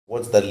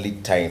What's the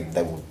lead time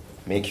that would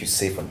make you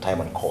save on time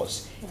and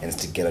cost and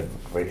still get a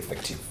very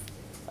effective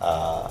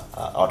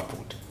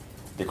output?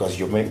 Because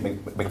you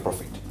make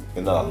profit,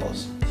 you're not a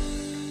loss.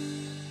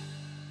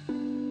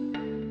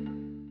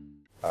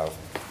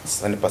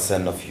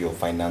 70% of your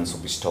finance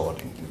will be stored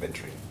in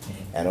inventory,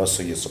 and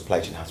also your supply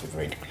chain has to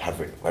be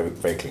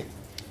very clean.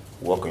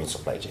 Work on your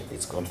supply chain.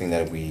 It's something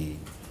that we,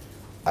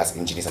 as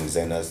engineers and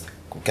designers,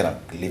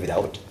 cannot leave it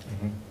out,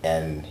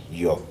 and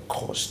your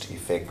cost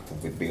effect will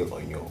be built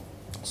on your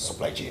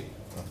supply chain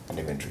and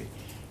inventory.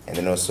 And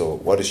then also,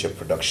 what is your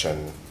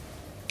production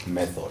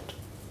method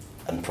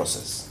and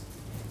process?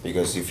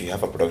 Because if you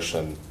have a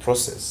production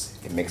process,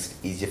 it makes it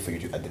easier for you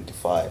to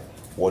identify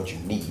what you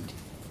need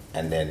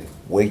and then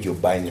where you're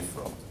buying it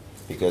from.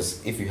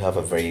 Because if you have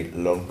a very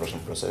long production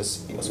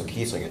process, it also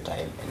keeps on your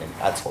time and then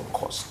adds on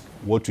cost.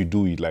 What we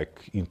do is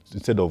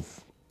instead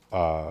of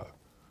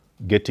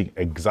getting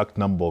exact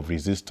number of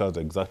resistors,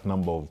 exact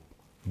number of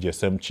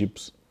GSM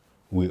chips,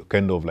 we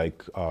kind of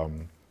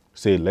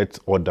say, let's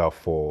order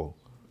for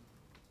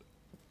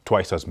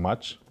twice as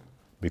much,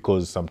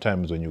 because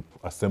sometimes when you're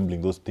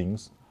assembling those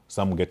things,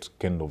 some get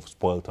kind of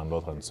spoiled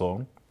and so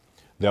on.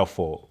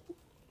 Therefore,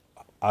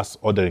 us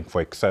ordering for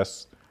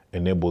excess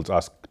enables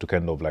us to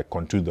kind of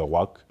continue the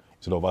work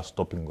instead of us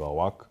stopping our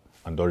work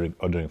and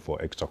ordering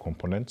for extra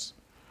components.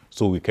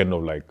 So we kind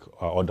of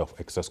order for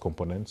excess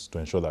components to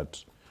ensure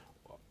that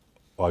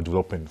our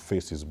development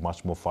phase is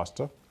much more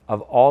faster. Of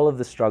all of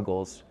the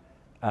struggles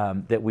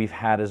that we've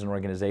had as an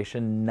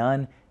organization,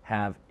 none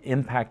have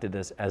impacted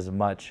us as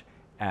much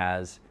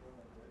as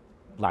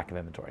lack of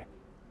inventory,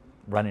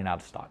 running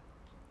out of stock.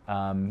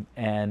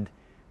 And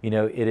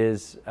it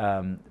is,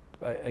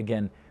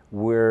 again,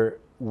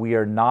 we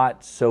are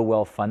not so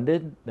well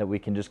funded that we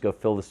can just go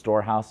fill the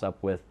storehouse up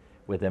with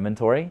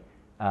inventory,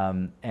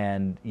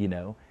 and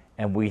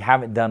we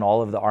haven't done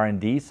all of the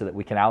R&D so that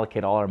we can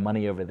allocate all our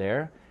money over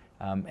there,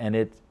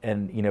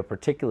 and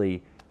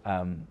particularly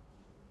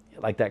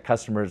like that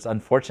customers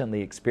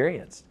unfortunately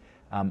experienced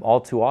all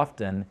too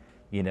often.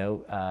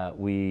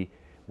 We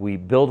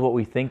build what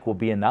we think will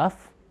be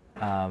enough,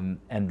 and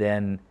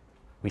then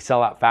we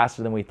sell out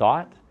faster than we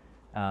thought.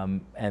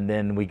 And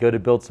then we go to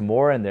build some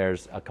more, and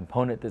there's a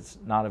component that's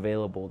not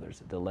available.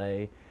 There's a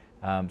delay.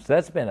 So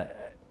that's been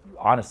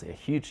honestly a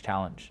huge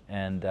challenge,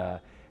 and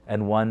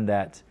one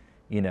that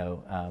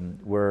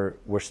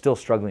we're still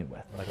struggling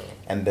with.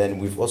 And then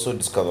we've also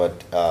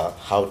discovered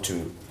how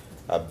to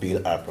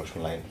build our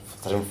production line,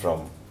 starting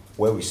from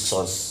where we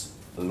source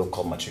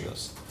local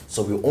materials.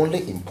 So we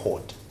only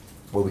import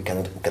where we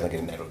cannot get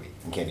in Nairobi,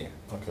 in Kenya.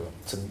 Okay.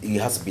 So it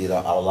has to be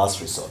our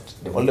last resort.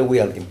 The only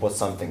way I'll import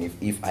something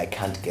if I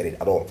can't get it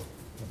at all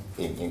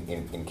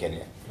in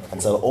Kenya.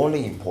 And so I'll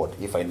only import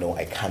if I know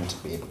I can't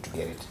be able to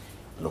get it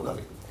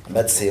locally. And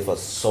that saves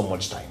us so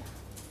much time,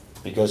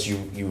 because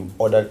you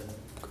order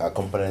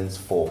components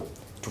for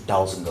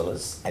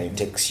 $2,000 and it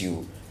takes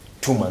you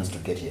 2 months to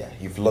get here.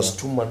 You've lost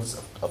 2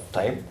 months of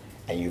time,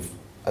 and you've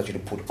actually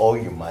put all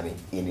your money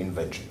in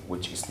inventory,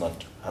 which has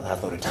not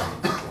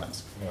returned in 2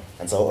 months. Yeah.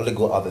 And so I only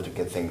go out there to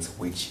get things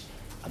which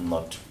I'm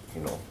not,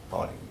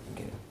 powering in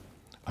Kenya.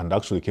 And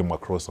actually came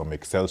across some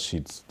Excel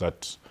sheets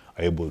that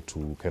are able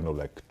to kind of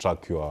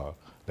track your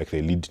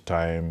the lead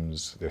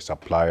times, the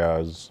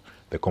suppliers,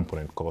 the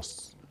component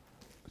costs,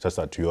 just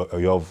that you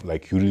have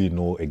you really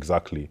know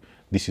exactly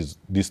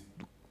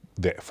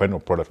the final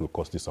product will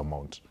cost this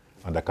amount,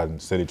 and I can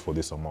sell it for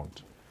this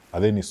amount. Are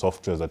there any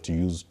softwares that you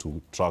use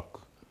to track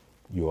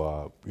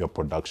your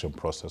production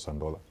process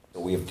and all that?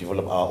 So we have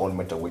developed our own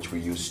method which we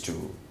use to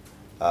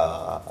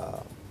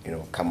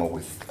come up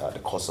with the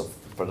cost of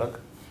the product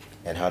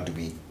and how do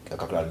we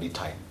calculate lead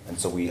time. And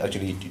so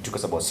it took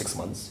us about 6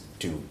 months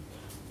to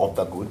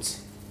order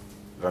goods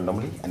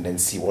randomly and then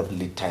see what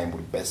lead time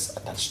would best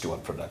attach to our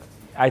product.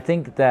 I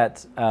think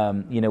that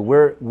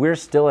we're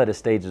still at a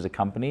stage as a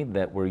company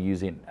that we're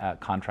using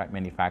contract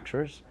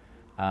manufacturers,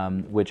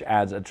 which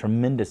adds a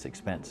tremendous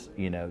expense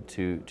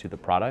to the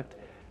product,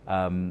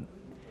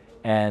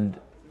 and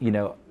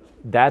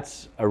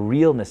that's a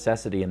real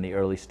necessity in the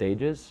early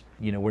stages.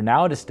 We're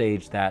now at a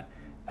stage that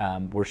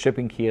we're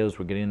shipping Kios,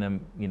 we're getting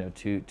them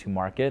to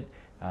market,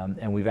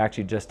 and we've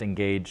actually just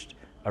engaged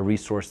a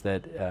resource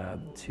that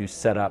to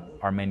set up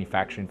our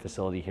manufacturing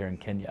facility here in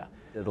Kenya.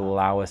 It'll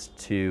allow us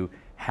to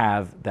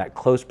have that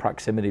close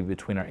proximity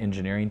between our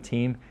engineering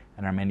team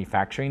and our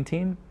manufacturing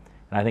team,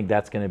 and I think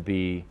that's going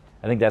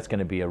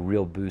to be a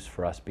real boost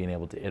for us being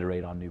able to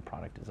iterate on new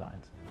product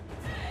designs.